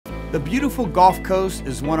The beautiful Gulf Coast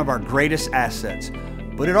is one of our greatest assets,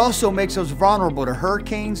 but it also makes us vulnerable to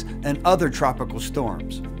hurricanes and other tropical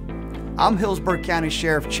storms. I'm Hillsborough County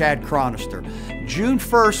Sheriff Chad Chronister. June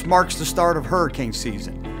 1st marks the start of hurricane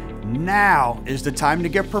season. Now is the time to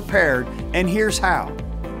get prepared, and here's how.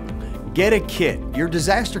 Get a kit. Your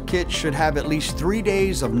disaster kit should have at least 3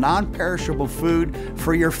 days of non-perishable food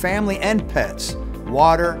for your family and pets,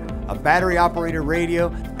 water, a battery-operated radio,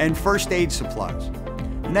 and first aid supplies.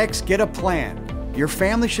 Next, get a plan. Your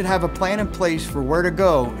family should have a plan in place for where to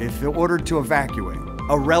go if ordered to evacuate.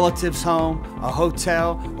 A relative's home, a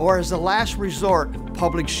hotel, or as a last resort,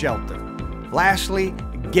 public shelter. Lastly,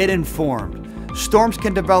 get informed. Storms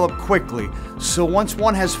can develop quickly, so once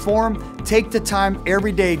one has formed, take the time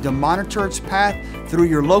every day to monitor its path through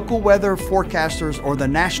your local weather forecasters or the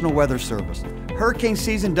National Weather Service. Hurricane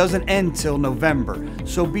season doesn't end till November,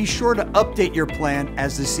 so be sure to update your plan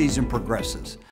as the season progresses.